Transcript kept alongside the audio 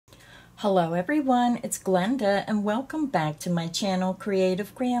Hello everyone, it's Glenda and welcome back to my channel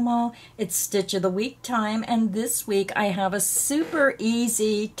Creative Grandma. It's Stitch of the Week time, and this week I have a super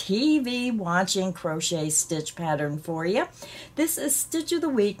easy TV watching crochet stitch pattern for you. This is Stitch of the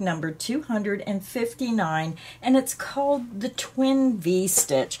Week number 259 and it's called the Twin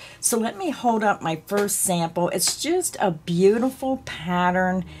V-Stitch. So let me hold up my first sample. It's just a beautiful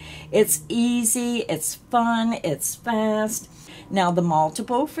pattern. It's easy, it's fun, it's fast. Now the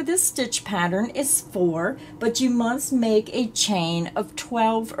multiple for this stitch pattern is 4, but you must make a chain of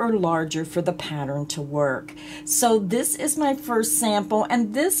 12 or larger for the pattern to work. So this is my first sample,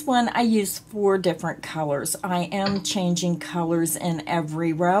 and this one I use 4 different colors. I am changing colors in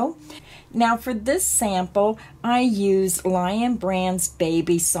every row. Now for this sample, I use Lion Brand's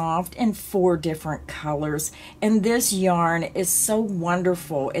Baby Soft in 4 different colors. And this yarn is so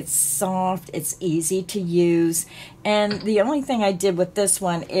wonderful. It's soft, it's easy to use. And the only thing I did with this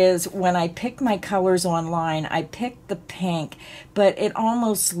one is when I picked my colors online, I picked the pink, but it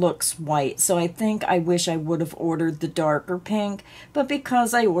almost looks white. So I wish I would have ordered the darker pink, but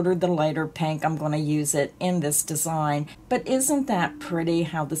because I ordered the lighter pink, I'm going to use it in this design. But isn't that pretty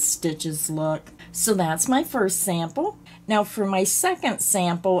how the stitches look? So that's my first sample. Now for my second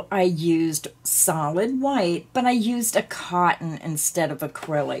sample, I used solid white, but I used a cotton instead of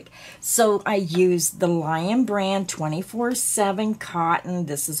acrylic. So I used the Lion Brand 24/7 cotton.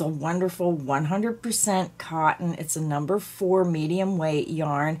 This is a wonderful 100% cotton. It's a number 4 medium weight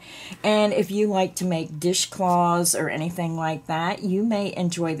yarn. And if you like to make dishcloths or anything like that, you may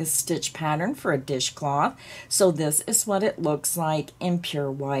enjoy the stitch pattern for a dishcloth. So this is what it looks like in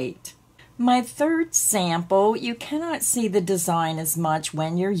pure white. My third sample, you cannot see the design as much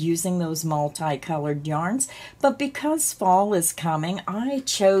when you're using those multicolored yarns, but because fall is coming, I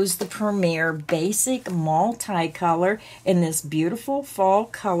chose the Premier Basic Multicolor in this beautiful fall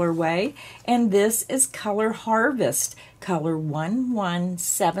colorway, and this is Color Harvest. Color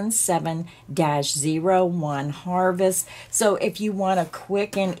 1177-01 Harvest. So if you want a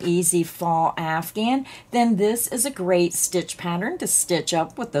quick and easy fall afghan, then this is a great stitch pattern to stitch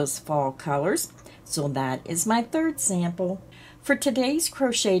up with those fall colors. So that is my third sample. For today's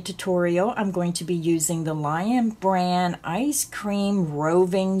crochet tutorial, I'm going to be using the Lion Brand Ice Cream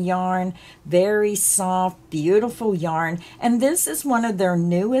Roving yarn. Very soft, beautiful yarn. And this is one of their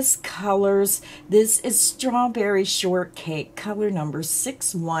newest colors. This is Strawberry Shortcake, color number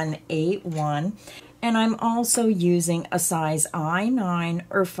 6181. And I'm also using a size I9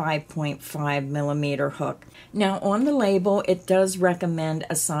 or 5.5 millimeter hook. Now on the label, it does recommend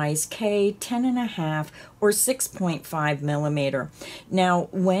a size K, 10.5 or 6.5 millimeter. Now,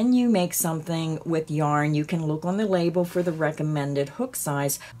 when you make something with yarn, you can look on the label for the recommended hook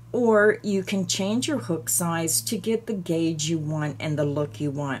size, or you can change your hook size to get the gauge you want and the look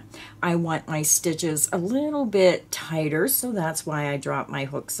you want. I want my stitches a little bit tighter, so that's why I dropped my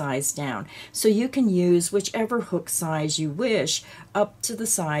hook size down. So you can use whichever hook size you wish up to the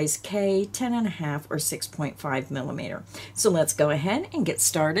size K, 10.5 or 6.5 millimeter. So let's go ahead and get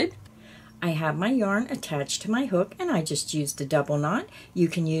started. I have my yarn attached to my hook and I just used a double knot. You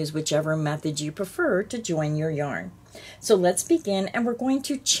can use whichever method you prefer to join your yarn. So let's begin, and we're going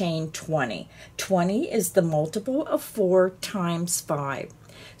to chain 20. 20 is the multiple of 4 times 5.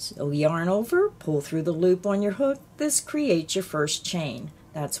 So yarn over, pull through the loop on your hook. This creates your first chain.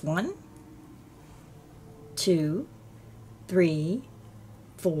 That's 1, 2, 3,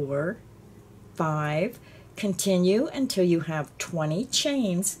 4, 5. Continue until you have 20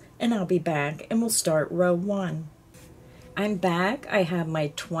 chains, and I'll be back and we'll start row 1. I'm back. I have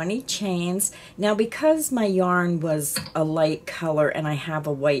my 20 chains. Now because my yarn was a light color and I have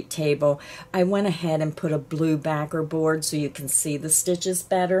a white table, I went ahead and put a blue backer board so you can see the stitches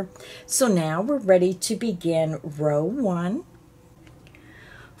better. So now we're ready to begin row 1.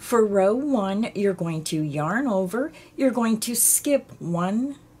 For row 1, you're going to yarn over. You're going to skip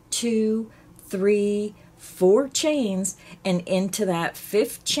 1, 2, 3, 4 chains, and into that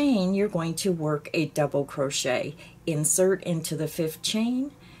 5th chain you're going to work a double crochet. Insert into the 5th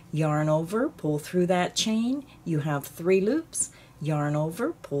chain, yarn over, pull through that chain. You have 3 loops. Yarn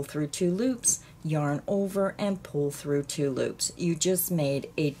over, pull through 2 loops, yarn over and pull through 2 loops. You just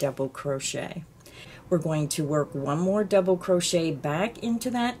made a double crochet. We're going to work one more double crochet back into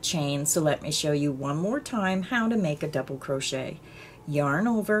that chain, so let me show you one more time how to make a double crochet. Yarn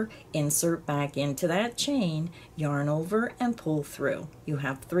over, insert back into that chain, yarn over and pull through. You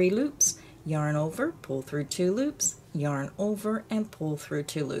have 3 loops. yarn over, pull through 2 loops, yarn over, and pull through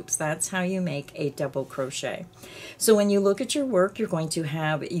 2 loops. That's how you make a double crochet. So when you look at your work, you're going to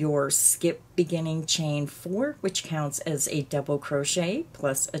have your skip beginning chain 4, which counts as a double crochet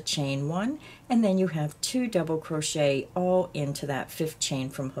plus a chain 1, and then you have 2 double crochet all into that 5th chain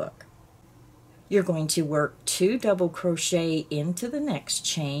from hook. You're going to work 2 double crochet into the next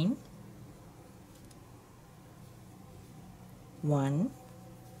chain, 1,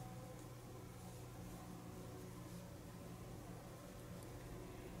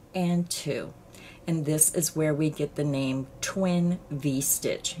 and 2, and this is where we get the name twin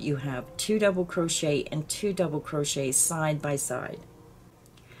V-stitch. You have 2 double crochet and 2 double crochets side by side.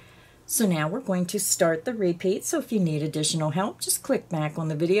 So now we're going to start the repeat. So if you need additional help, just click back on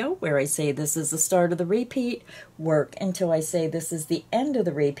the video where I say this is the start of the repeat, work until I say this is the end of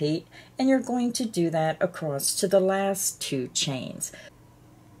the repeat, and you're going to do that across to the last 2 chains.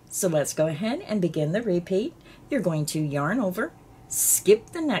 So let's go ahead and begin the repeat. You're going to yarn over, skip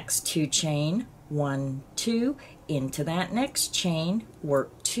the next 2 chain, 1, 2, into that next chain,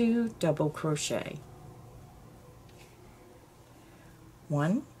 work 2 double crochet,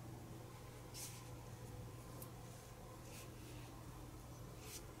 1,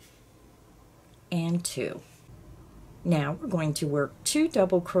 and 2. Now we're going to work 2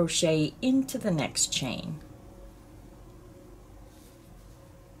 double crochet into the next chain,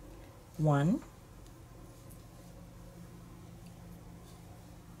 1,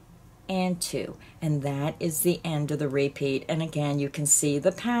 and 2, and that is the end of the repeat. And again, you can see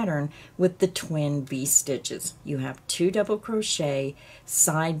the pattern with the twin V stitches. You have 2 double crochet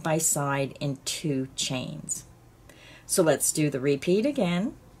side by side in 2 chains. So let's do the repeat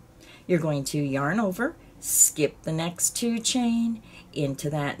again. You're going to yarn over, skip the next 2 chain, into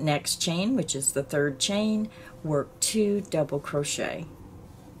that next chain, which is the 3rd chain, work 2 double crochet,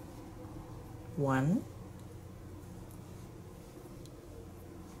 1,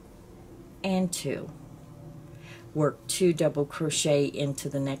 and 2. Work 2 double crochet into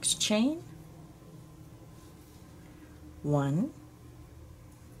the next chain, 1,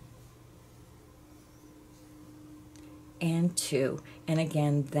 and 2, and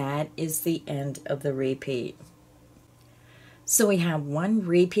again that is the end of the repeat. So we have 1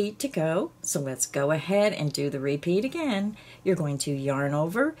 repeat to go, so let's go ahead and do the repeat again. You're going to yarn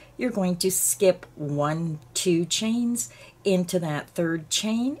over, you're going to skip 1, 2 chains into that 3rd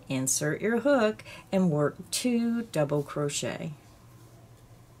chain, insert your hook, and work 2 double crochet,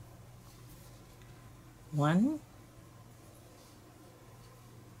 1,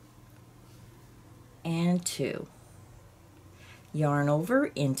 and 2. Yarn over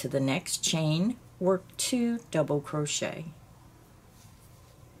into the next chain, work 2 double crochet,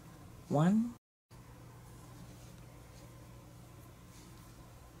 1,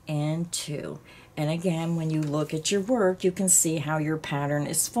 and 2. And again, when you look at your work, you can see how your pattern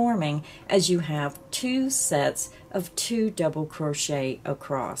is forming as you have 2 sets of 2 double crochet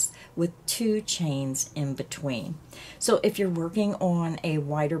across with 2 chains in between. So if you're working on a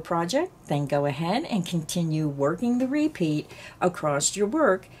wider project, then go ahead and continue working the repeat across your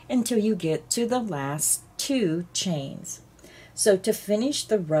work until you get to the last 2 chains. So to finish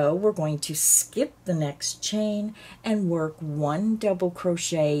the row, we're going to skip the next chain and work 1 double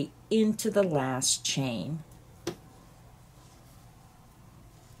crochet into the last chain.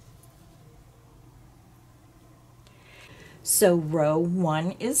 So row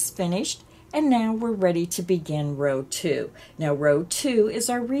 1 is finished, and now we're ready to begin row 2. Now row 2 is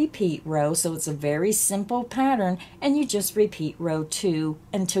our repeat row, so it's a very simple pattern, and you just repeat row 2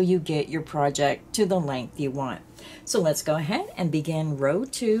 until you get your project to the length you want. So let's go ahead and begin row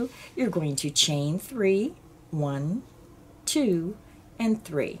 2. You're going to chain 3, 1, 2, and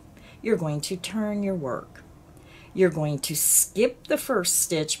 3. You're going to turn your work. You're going to skip the first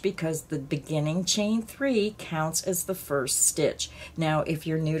stitch because the beginning chain 3 counts as the first stitch. Now if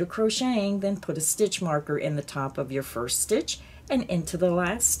you're new to crocheting, then put a stitch marker in the top of your first stitch and into the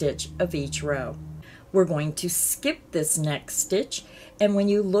last stitch of each row. We're going to skip this next stitch, and when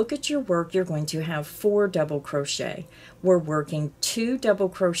you look at your work, you're going to have 4 double crochet. We're working 2 double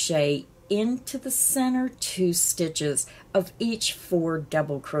crochet into the center 2 stitches of each 4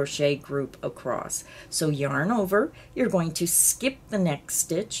 double crochet group across. So yarn over, you're going to skip the next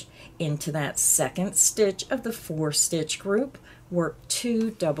stitch into that second stitch of the 4 stitch group, work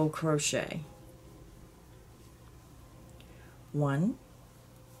 2 double crochet, 1,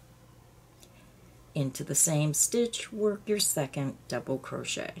 into the same stitch, work your second double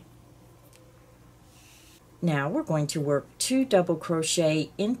crochet. Now we're going to work 2 double crochet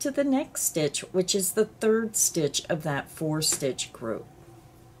into the next stitch, which is the 3rd stitch of that 4 stitch group.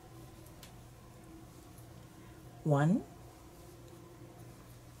 1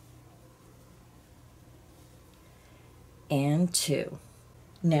 and 2.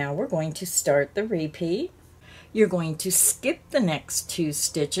 Now we're going to start the repeat. You're going to skip the next 2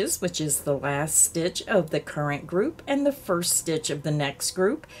 stitches, which is the last stitch of the current group and the first stitch of the next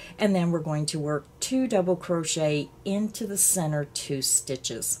group, and then we're going to work 2 double crochet into the center 2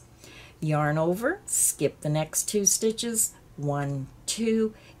 stitches. Yarn over, skip the next 2 stitches, 1,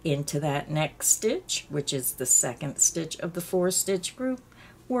 2, into that next stitch, which is the second stitch of the 4 stitch group,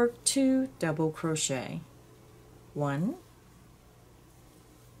 work 2 double crochet, 1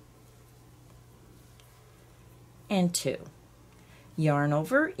 and 2. Yarn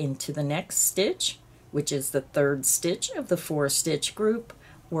over into the next stitch, which is the third stitch of the 4 stitch group,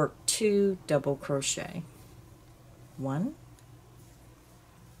 work 2 double crochet, 1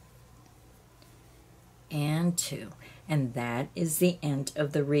 and 2, and that is the end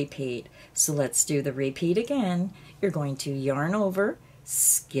of the repeat. So let's do the repeat again. You're going to yarn over,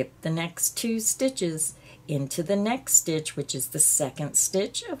 skip the next 2 stitches into the next stitch, which is the second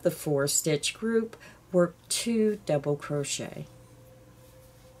stitch of the 4 stitch group, work 2 double crochet,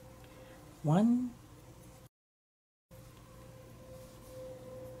 1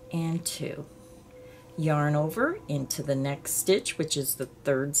 and 2. Yarn over into the next stitch, which is the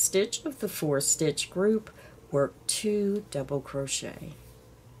third stitch of the 4 stitch group, work 2 double crochet,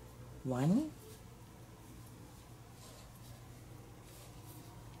 1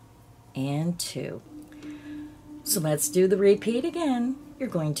 and 2. So let's do the repeat again. You're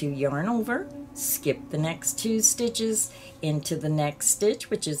going to yarn over, skip the next 2 stitches into the next stitch,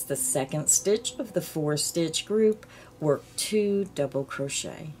 which is the second stitch of the 4 stitch group, work 2 double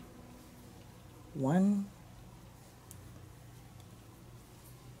crochet, 1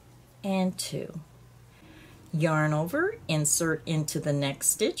 and 2. Yarn over, insert into the next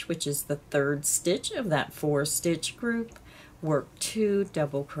stitch, which is the third stitch of that 4 stitch group, work 2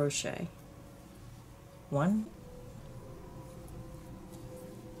 double crochet, 1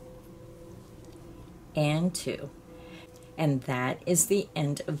 and 2. And that is the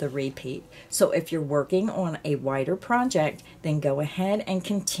end of the repeat. So if you're working on a wider project, then go ahead and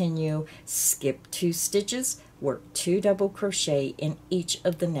continue, skip 2 stitches, work 2 double crochet in each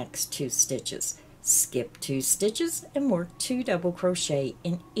of the next 2 stitches. Skip 2 stitches and work 2 double crochet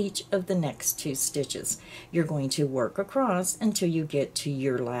in each of the next 2 stitches. You're going to work across until you get to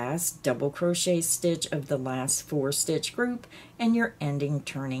your last double crochet stitch of the last 4 stitch group and your ending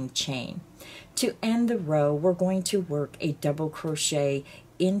turning chain. To end the row, we're going to work a double crochet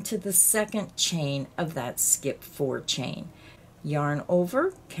into the second chain of that skip 4 chain. Yarn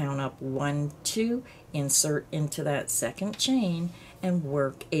over, count up 1, 2, insert into that second chain and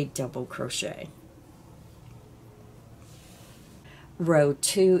work a double crochet. Row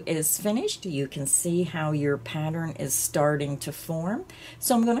 2 is finished. You can see how your pattern is starting to form.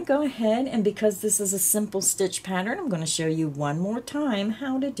 So I'm going to go ahead, and because this is a simple stitch pattern, I'm going to show you one more time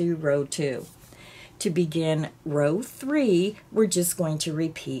how to do row 2. To begin row 3, we're just going to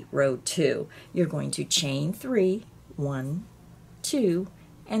repeat row 2. You're going to chain 3, 1, 2,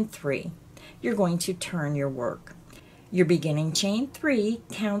 and 3. You're going to turn your work. Your beginning chain 3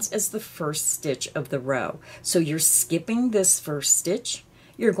 counts as the first stitch of the row. So you're skipping this first stitch.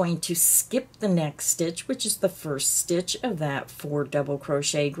 You're going to skip the next stitch, which is the first stitch of that 4 double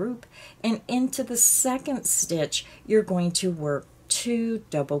crochet group, and into the second stitch, you're going to work 2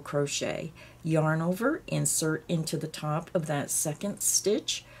 double crochet. Yarn over, insert into the top of that second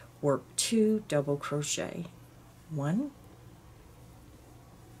stitch, work 2 double crochet, 1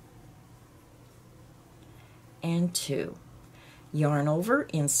 and 2. Yarn over,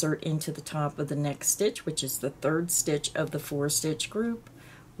 insert into the top of the next stitch, which is the third stitch of the 4 stitch group,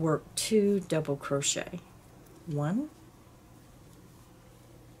 work 2 double crochet, 1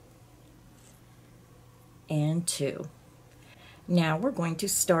 and 2. Now we're going to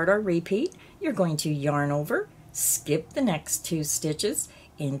start our repeat. You're going to yarn over, skip the next 2 stitches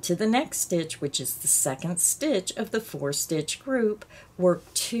into the next stitch, which is the second stitch of the 4 stitch group, work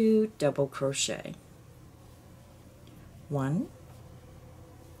 2 double crochet, 1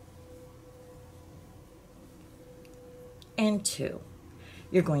 and 2.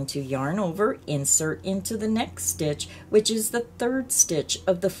 You're going to yarn over, insert into the next stitch, which is the third stitch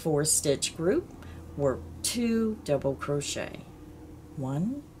of the 4 stitch group, work 2 double crochet,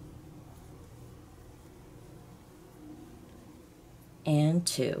 1 and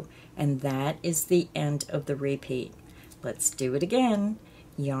 2. And that is the end of the repeat. Let's do it again.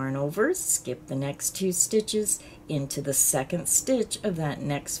 Yarn over, skip the next 2 stitches into the second stitch of that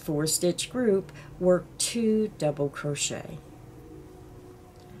next 4 stitch group, work 2 double crochet,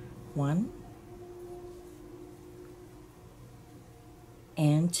 1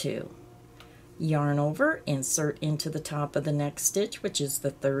 and 2. Yarn over, insert into the top of the next stitch, which is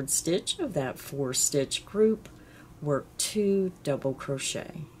the 3rd stitch of that 4-stitch group, work 2 double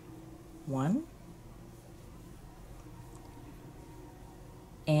crochet. 1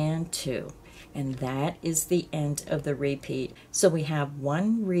 and 2. And that is the end of the repeat. So we have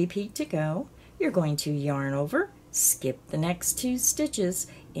 1 repeat to go. You're going to yarn over, skip the next 2 stitches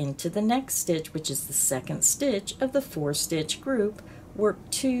into the next stitch, which is the 2nd stitch of the 4-stitch group, work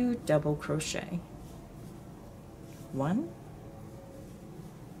 2 double crochet. 1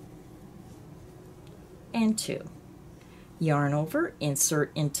 and 2. Yarn over,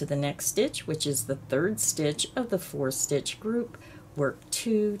 insert into the next stitch, which is the 3rd stitch of the 4-stitch group, work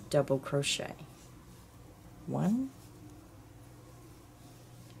 2 double crochet. 1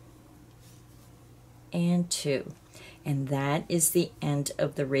 and 2. And that is the end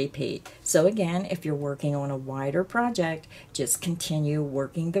of the repeat. So again, if you're working on a wider project, just continue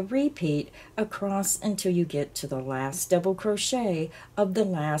working the repeat across until you get to the last double crochet of the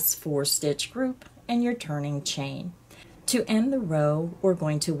last 4-stitch group and your turning chain. To end the row, we're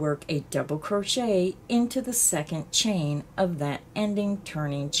going to work a double crochet into the 2nd chain of that ending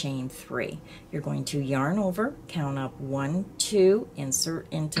turning chain 3. You're going to yarn over, count up 1, 2, insert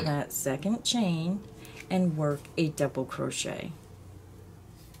into that 2nd chain, and work a double crochet.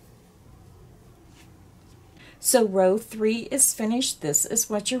 So row 3 is finished. This is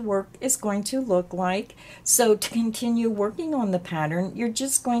what your work is going to look like. So to continue working on the pattern, you're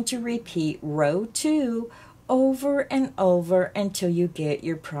just going to repeat row 2 over and over until you get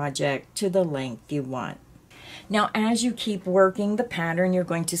your project to the length you want. Now as you keep working the pattern, you're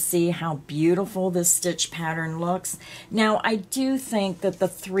going to see how beautiful this stitch pattern looks. Now I do think that the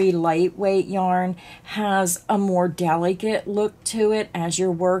 3 lightweight yarn has a more delicate look to it as you're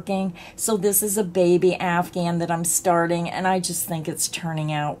working. So this is a baby afghan that I'm starting, and I just think it's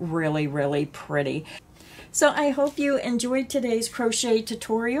turning out really, really pretty. So I hope you enjoyed today's crochet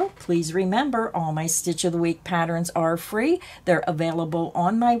tutorial. Please remember, all my Stitch of the Week patterns are free. They're available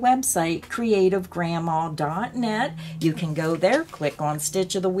on my website, creativegrandma.net. You can go there, click on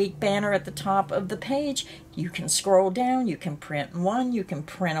Stitch of the Week banner at the top of the page. You can scroll down, you can print one, you can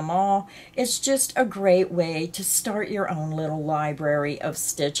print them all. It's just a great way to start your own little library of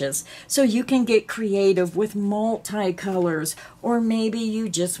stitches. So you can get creative with multicolors, or maybe you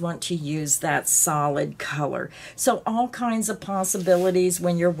just want to use that solid color. So all kinds of possibilities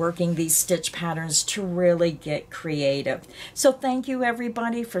when you're working these stitch patterns to really get creative. So thank you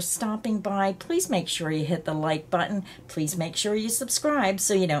everybody for stopping by. Please make sure you hit the like button. Please make sure you subscribe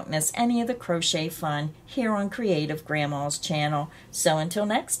so you don't miss any of the crochet fun here on Creative Grandma's channel. So until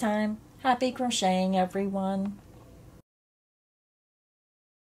next time, happy crocheting everyone.